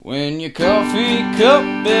When your coffee cup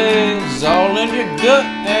is all in your gut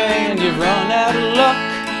and you've run out of luck,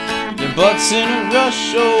 your butt's in a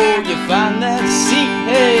rush, oh, you find that seat,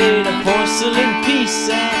 hey, the porcelain piece,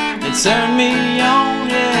 and it turned me on,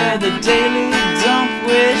 yeah, the Daily Dump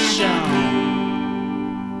with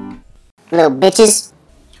Sean. Little bitches.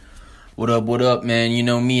 What up, man? You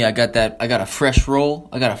know me, I got a fresh roll,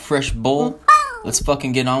 I got a fresh bowl. Let's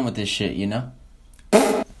fucking get on with this shit, you know?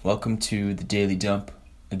 Welcome to the Daily Dump.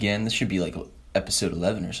 Again, this should be like episode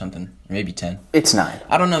 11 or something, or maybe 10. It's 9.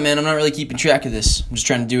 I don't know, man. I'm not really keeping track of this. I'm just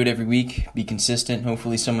trying to do it every week, be consistent.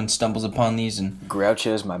 Hopefully someone stumbles upon these and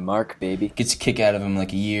Groucho's my mark, baby. gets a kick out of them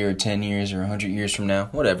like a year or 10 years or 100 years from now.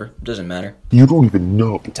 Whatever. It doesn't matter. You don't even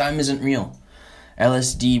know. Time isn't real.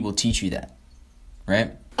 LSD will teach you that.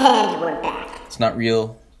 Right? And we're back. It's not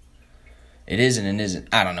real. It isn't and isn't.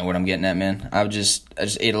 I don't know what I'm getting at, man. I just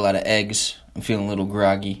ate a lot of eggs. I'm feeling a little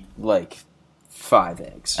groggy. Like 5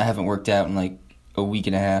 eggs. I haven't worked out in like a week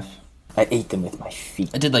and a half. I ate them with my feet.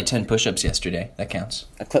 I did like 10 push-ups yesterday. That counts.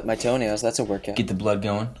 I clipped my toenails. That's a workout. Get the blood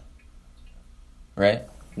going. Right?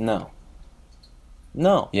 No.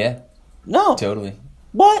 Yeah, No. totally.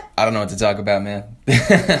 What? I don't know what to talk about, man.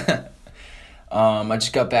 I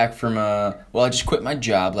just got back from, I just quit my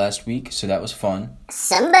job last week, so that was fun.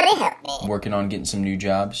 Somebody help me. Working on getting some new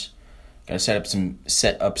jobs. Gotta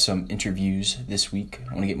set up some interviews this week.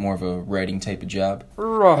 I want to get more of a writing type of job.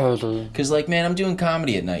 Right. Because, like, man, I'm doing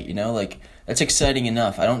comedy at night, you know? Like, that's exciting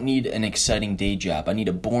enough. I don't need an exciting day job. I need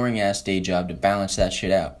a boring-ass day job to balance that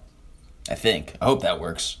shit out. I think. I hope that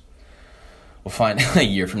works. We'll find a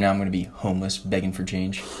year from now I'm going to be homeless, begging for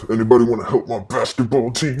change. Anybody want to help my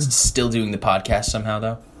basketball team? Still doing the podcast somehow,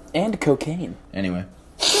 though. And cocaine. Anyway.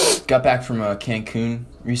 Got back from Cancun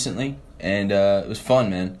recently, and it was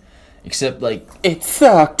fun, man. Except, like, It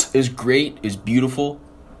sucked. it was great. It was beautiful.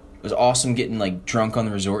 It was awesome getting, like, drunk on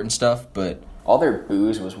the resort and stuff, but All their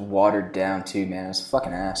booze was watered down too, man. It was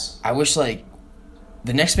fucking ass. I wish, like,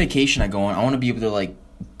 the next vacation I go on, I want to be able to, like,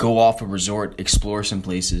 go off a resort, explore some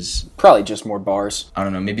places. Probably just more bars. I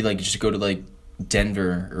don't know, maybe, like, just go to, like,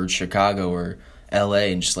 Denver or Chicago or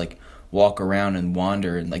L.A. and just, like, walk around and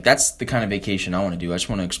wander. And, like, that's the kind of vacation I want to do. I just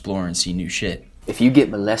want to explore and see new shit. If you get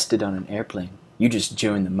molested on an airplane, you just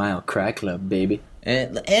join the Mile Cry Club, baby.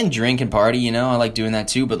 And drink and party, you know, I like doing that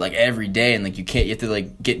too, but like every day, and like you have to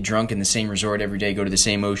like get drunk in the same resort every day, go to the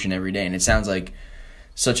same ocean every day, and it sounds like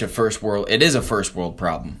such a it is a first world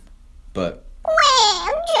problem, but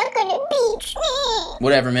I'm drunk on the beach.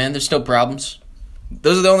 whatever, man, there's still problems.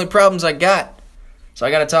 Those are the only problems I got, so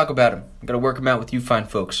I gotta talk about them. I gotta work them out with you fine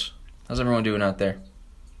folks. How's everyone doing out there?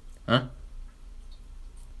 Huh?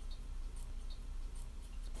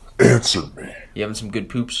 Answer me. You having some good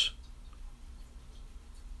poops?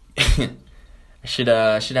 I should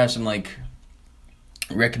have some like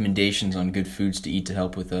recommendations on good foods to eat to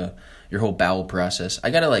help with your whole bowel process.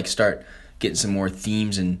 I gotta like start getting some more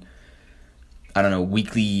themes and I don't know,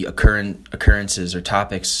 weekly occurrences or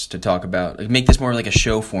topics to talk about. Like make this more like a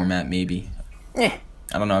show format maybe. I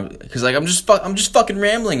don't know, because like I'm just fucking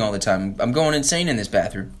rambling all the time. I'm going insane in this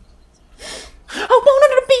bathroom. I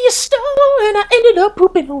wanted to be a star and I ended up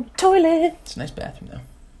pooping on the toilet. It's a nice bathroom though.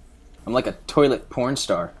 I'm like a toilet porn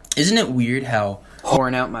star. Isn't it weird how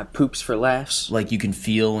Pouring out my poops for laughs. like you can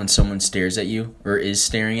feel when someone stares at you or is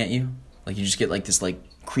staring at you? Like you just get like this like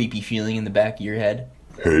creepy feeling in the back of your head.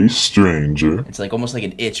 Hey, stranger. It's like almost like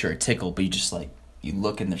an itch or a tickle, but you just like you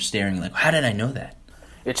look and they're staring like, how did I know that?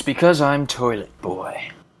 It's because I'm toilet boy.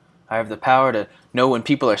 I have the power to know when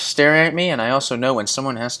people are staring at me, and I also know when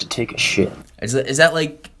someone has to take a shit. Is that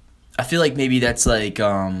like? I feel like maybe that's like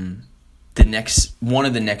one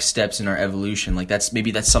of the next steps in our evolution. Like that's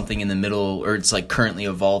something in the middle, or it's like currently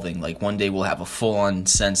evolving. Like one day we'll have a full on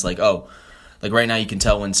sense. Like like right now you can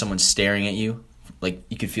tell when someone's staring at you. Like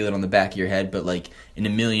you can feel it on the back of your head, but like in a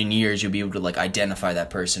million years you'll be able to like identify that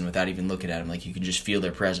person without even looking at them. Like you can just feel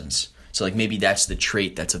their presence. So like maybe that's the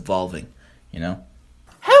trait that's evolving. You know.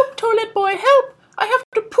 Help, toilet boy, help! I have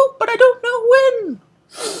to poop, but I don't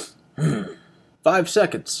know when. 5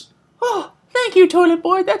 seconds. Oh, thank you, toilet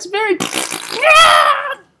boy. That's very...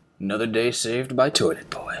 Another day saved by toilet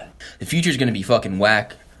boy. The future's gonna be fucking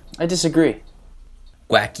whack. I disagree.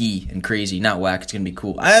 Wacky and crazy. Not whack, it's gonna be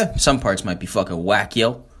cool. Some parts might be fucking whack,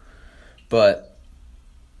 yo. But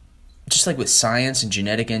just like with science and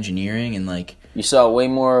genetic engineering and like You saw way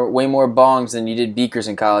more bongs than you did beakers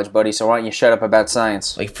in college, buddy, so why don't you shut up about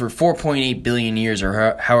science? like for 4.8 billion years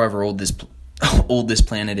or however old this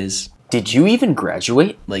planet is, Did you even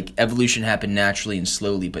graduate? like evolution happened naturally and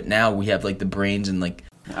slowly, but now we have like the brains and like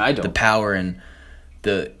I don't. the power and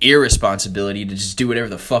the irresponsibility to just do whatever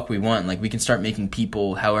the fuck we want. Like, we can start making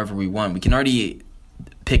people however we want. We can already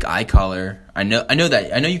pick eye color. I know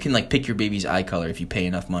you can like pick your baby's eye color if you pay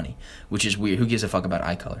enough money, which is weird. Who gives a fuck about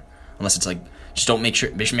eye color? Unless it's like, just make sure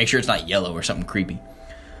it's not yellow or something creepy.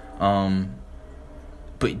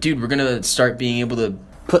 But dude, we're gonna start being able to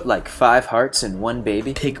Put like 5 hearts in one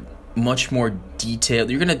baby. pick much more detailed.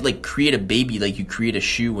 You're gonna like create a baby like you create a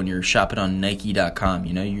shoe when you're shopping on Nike.com.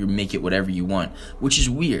 You know, you make it whatever you want, which is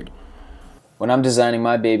weird. When I'm designing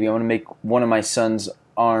my baby, I want to make one of my son's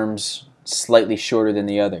arms slightly shorter than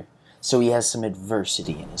the other, so he has some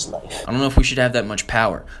adversity in his life. I don't know if we should have that much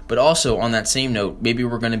power. But also, on that same note, maybe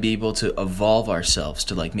we're going to be able to evolve ourselves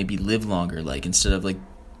to, like, maybe live longer. Like, instead of, like,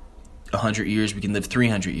 100 years, we can live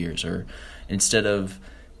 300 years. Or instead of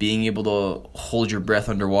being able to hold your breath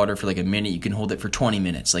underwater for, like, a minute, you can hold it for 20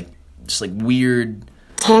 minutes. Like, just, like, weird,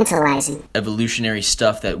 Tantalizing. evolutionary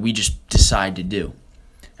stuff that we just decide to do.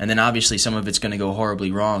 And then, obviously, some of it's going to go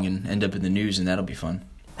horribly wrong and end up in the news, and that'll be fun.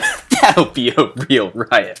 That'll be a real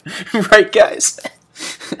riot. Right, guys?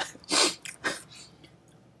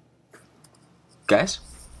 Guys?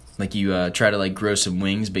 Like, you try to, like, grow some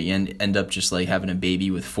wings, but you end up just, like, having a baby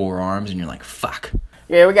with 4 arms, and you're like, fuck.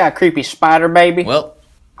 Yeah, we got a creepy spider baby. Well,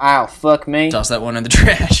 Ow, fuck me. toss that one in the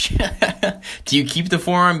trash. Do you keep the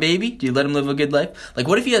 4-arm baby? Do you let him live a good life? Like,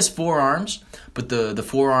 what if he has 4 arms, but the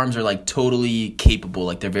 4 arms are, like, totally capable?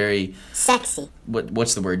 Like, they're very... Sexy.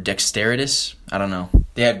 What's the word? Dexteritous? I don't know.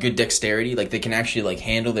 They have good dexterity. Like, they can actually, like,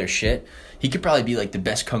 handle their shit. He could probably be, like, the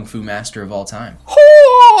best kung fu master of all time.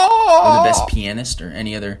 Or the best pianist or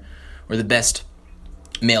any other... Or the best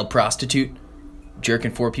male prostitute.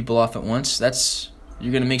 Jerking 4 people off at once.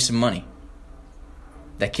 You're going to make some money.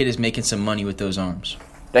 That kid is making some money with those arms.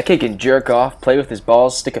 That kid can jerk off, play with his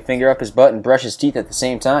balls, stick a finger up his butt, and brush his teeth at the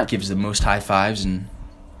same time. Gives the most high fives in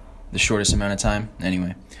the shortest amount of time.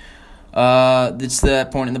 Anyway. It's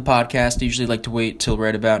that point in the podcast. I usually like to wait till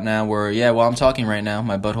right about now where, while I'm talking right now,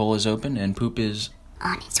 my butthole is open and poop is...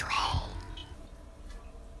 On its way.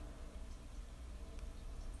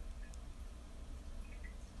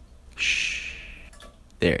 Shh.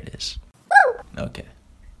 There it is. Okay.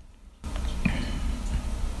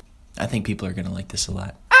 I think people are going to like this a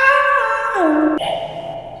lot.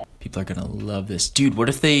 People are going to love this. Dude, what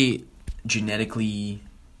if they genetically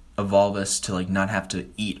evolve us to, like, not have to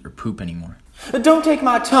eat or poop anymore? Don't take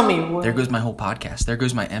my tummy away. There goes my whole podcast. There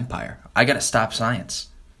goes my empire. I got to stop science.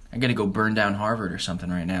 I got to go burn down Harvard or something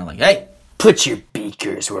right now. Like, hey! Put your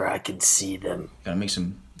beakers where I can see them. Got to make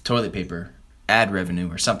some toilet paper ad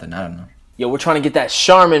revenue or something. I don't know. Yo, we're trying to get that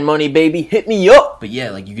Charmin money, baby. Hit me up. But yeah,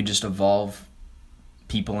 like, you could just evolve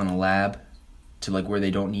people in a lab to, like, where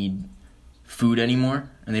they don't need food anymore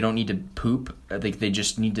and they don't need to poop. I think they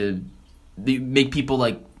just need to make people,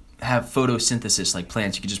 like, have photosynthesis like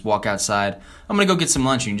plants. You could just walk outside. I'm gonna go get some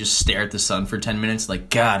lunch, and you just stare at the sun for 10 minutes like,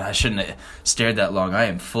 God, I shouldn't have stared that long. I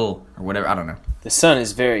am full, or whatever. I don't know. The sun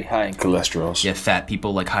is very high in cholesterol. You have fat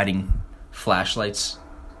people, like, hiding flashlights,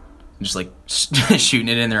 just, like, shooting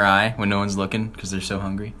it in their eye when no one's looking because they're so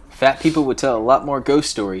hungry. Fat people would tell a lot more ghost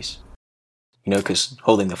stories. You know, because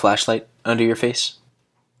holding the flashlight under your face.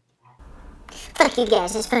 Fuck you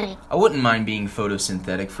guys, it's funny. I wouldn't mind being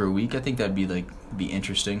photosynthetic for a week. I think that'd be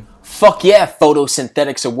interesting. Fuck yeah,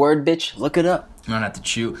 photosynthetic's a word, bitch. Look it up. You don't have to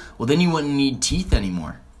chew. Well, then you wouldn't need teeth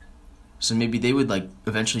anymore. So maybe they would, like,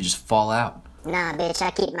 eventually just fall out. Nah, bitch,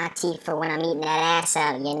 I keep my teeth for when I'm eating that ass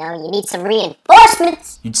out, you know? You need some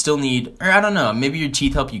reinforcements! You'd still need, or I don't know, maybe your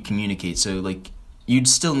teeth help you communicate. So, like, you'd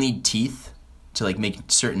still need teeth to, like, make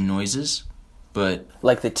certain noises. But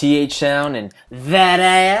like the TH sound and that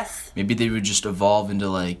ass. Maybe they would just evolve into,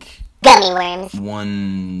 like, gummy worms.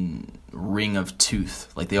 One ring of tooth.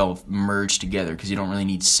 Like, they all merge together because you don't really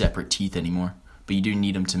need separate teeth anymore. But you do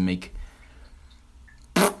need them to make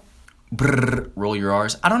brrr, roll your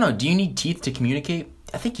R's. I don't know. Do you need teeth to communicate?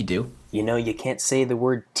 I think you do. You know, you can't say the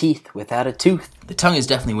word teeth without a tooth. The tongue is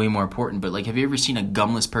definitely way more important. But, like, have you ever seen a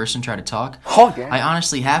gumless person try to talk? Oh, yeah. I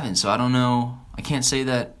honestly haven't, so I don't know. I can't say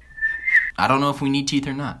that. I don't know if we need teeth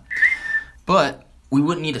or not. But we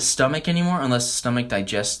wouldn't need a stomach anymore unless the stomach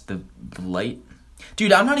digests the light.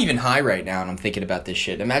 Dude, I'm not even high right now and I'm thinking about this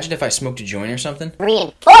shit. Imagine if I smoked a joint or something.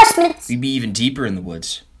 Reinforcements! We'd be even deeper in the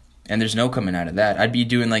woods. And there's no coming out of that. I'd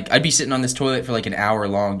be sitting on this toilet for like an hour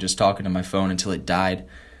long just talking to my phone until it died.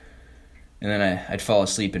 And then I'd fall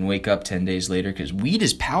asleep and wake up 10 days later because weed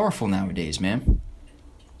is powerful nowadays, man.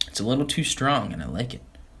 It's a little too strong and I like it.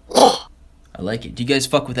 I like it. Do you guys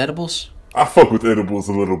fuck with edibles? I fuck with edibles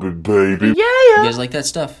a little bit, baby. You guys like that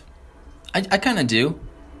stuff? I kind of do.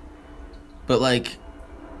 But, like,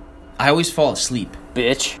 I always fall asleep.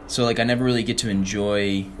 bitch. So, like, I never really get to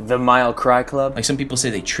enjoy... The Mile Cry Club? Like, some people say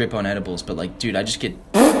they trip on edibles, but, like, dude, I just get...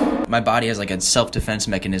 My body has, like, a self-defense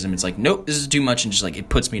mechanism. It's like, nope, this is too much, and just, like, it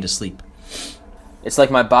puts me to sleep. It's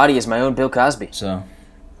like my body is my own Bill Cosby. So...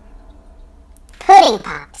 Pudding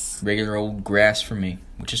pops. Regular old grass for me,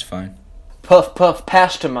 which is fine. Puff, puff,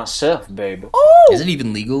 pass to myself, baby. Is it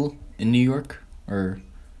even legal in New York? Or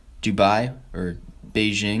Dubai? Or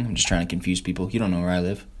Beijing? I'm just trying to confuse people. You don't know where I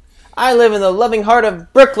live. I live in the loving heart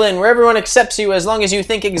of Brooklyn, where everyone accepts you as long as you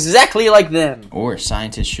think exactly like them. Or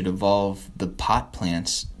scientists should evolve the pot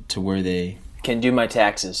plants to where they... Can do my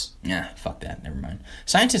taxes. Nah, fuck that. Never mind.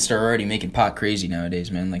 Scientists are already making pot crazy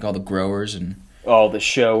nowadays, man. Like all the growers and... All the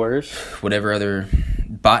showers. Whatever other...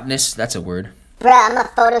 Botanists? That's a word. Bruh, I'm a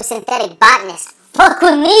photosynthetic botanist. Fuck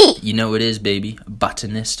with me! You know it is, baby.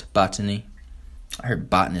 Botanist. Botany. I heard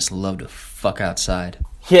botanists love to fuck outside.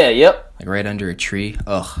 Yeah, yep. Like right under a tree.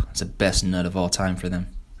 Ugh, it's the best nut of all time for them.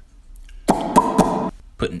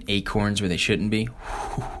 Putting acorns where they shouldn't be.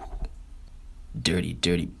 Dirty,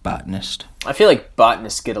 dirty botanist. I feel like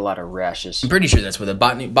botanists get a lot of rashes. I'm pretty sure that's what the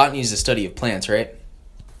botany is the study of plants, right?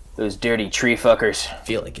 Those dirty tree fuckers. I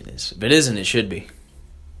feel like it is. If it isn't, it should be.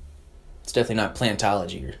 It's definitely not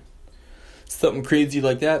plantology or something crazy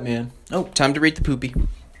like that, man. Oh, time to rate the poopy.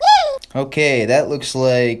 Okay, that looks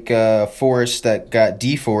like a forest that got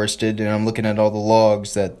deforested, and I'm looking at all the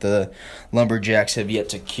logs that the lumberjacks have yet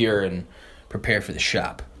to cure and prepare for the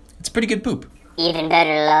shop. It's pretty good poop. Even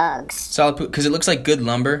better logs. Solid poop, because it looks like good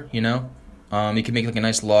lumber, you know? You can make like a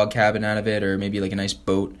nice log cabin out of it, or maybe like a nice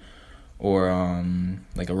boat, or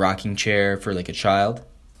like a rocking chair for like a child.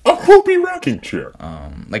 A poopy rocking chair.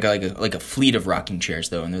 Like a fleet of rocking chairs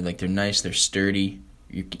though, and they're nice, they're sturdy.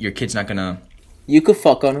 Your kid's not gonna You could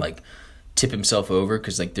fuck on them. like tip himself over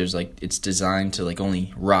because like there's like it's designed to like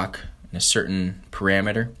only rock in a certain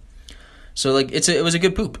parameter. So like it was a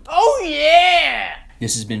good poop. Oh, yeah!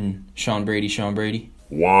 This has been Sean Brady.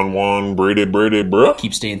 Juan Brady Brady, bruh.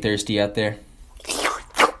 Keep staying thirsty out there.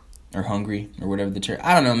 Or hungry, or whatever the term.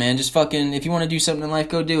 I don't know, man. Just fucking, if you want to do something in life,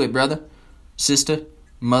 go do it, brother. Sister,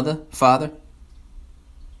 mother, father.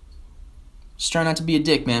 Just try not to be a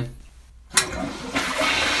dick, man.